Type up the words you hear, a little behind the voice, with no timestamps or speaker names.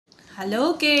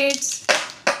Hello kids,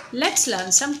 let's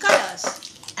learn some colors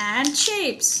and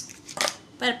shapes.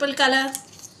 Purple color,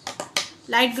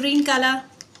 light green color,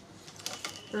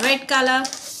 red color,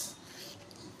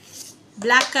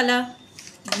 black color,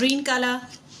 green color,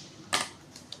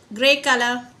 grey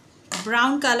color,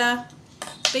 brown color,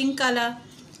 pink color,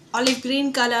 olive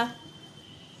green color,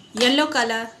 yellow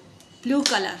color, blue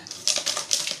color.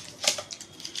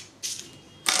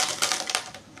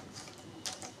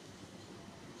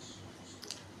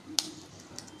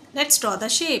 Let's draw the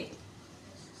shape.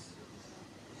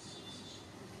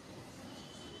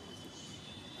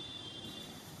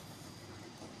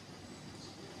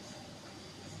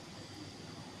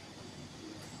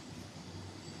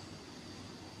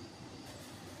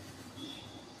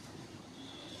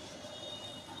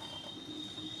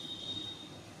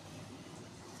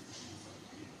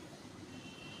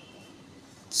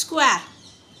 Square,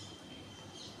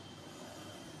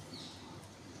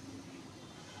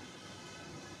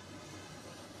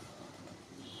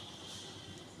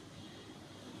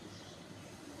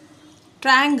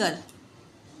 triangle,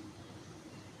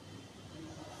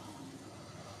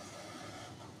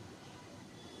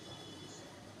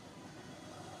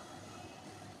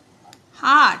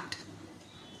 heart,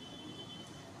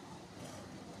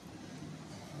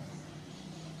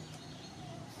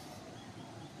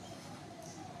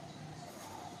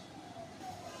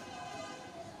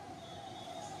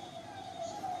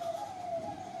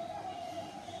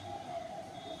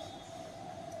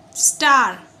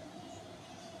 star,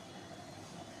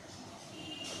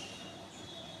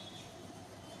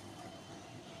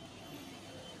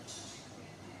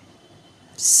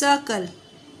 circle,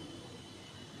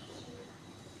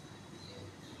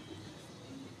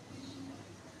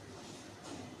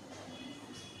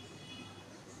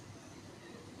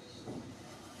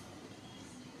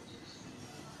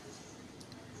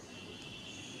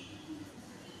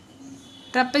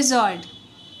 trapezoid,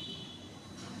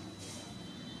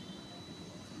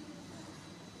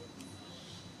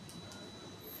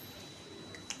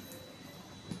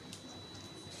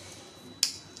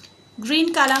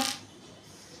 green color,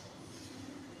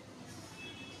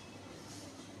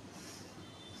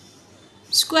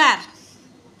 square,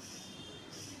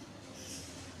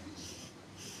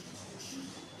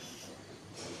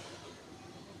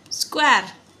 square,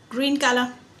 green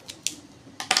color,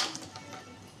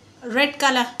 red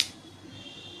color,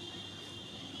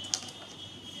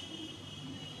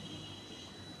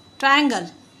 triangle,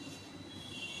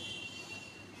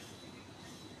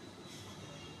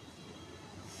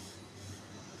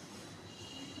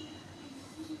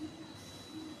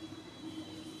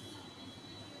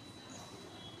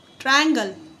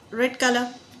 triangle, red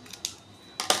color,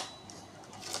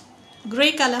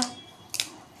 grey color,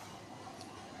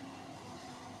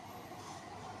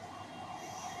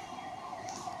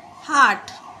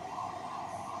 heart,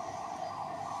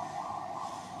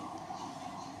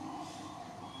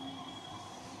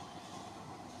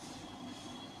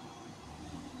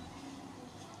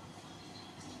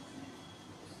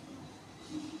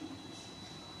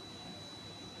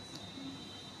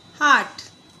 heart,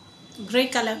 grey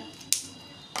color,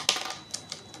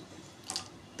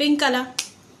 pink color,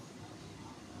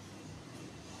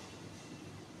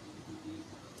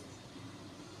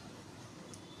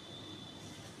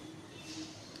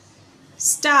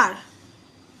 star,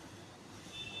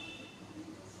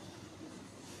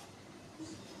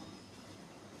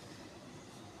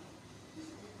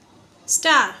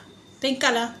 star, pink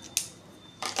color,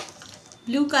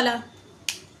 blue color,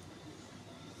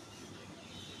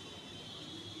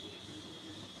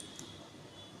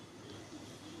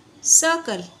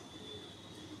 circle,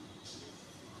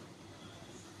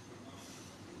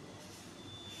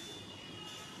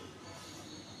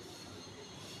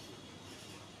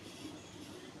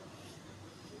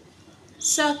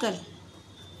 circle,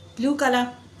 blue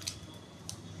color,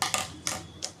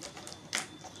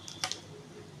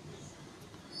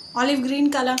 olive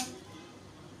green color,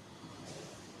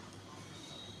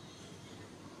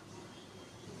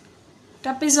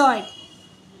 trapezoid,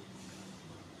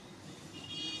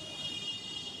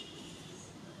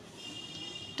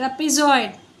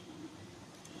 trapezoid,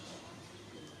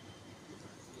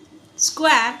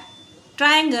 square,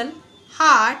 triangle,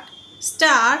 heart,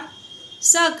 star,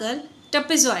 circle,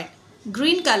 trapezoid,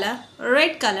 green color,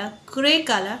 red color, grey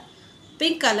color,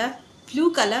 pink color,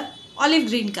 blue color, olive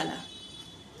green color.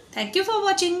 Thank you for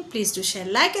watching. Please do share,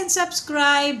 like and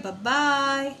subscribe. Bye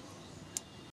bye.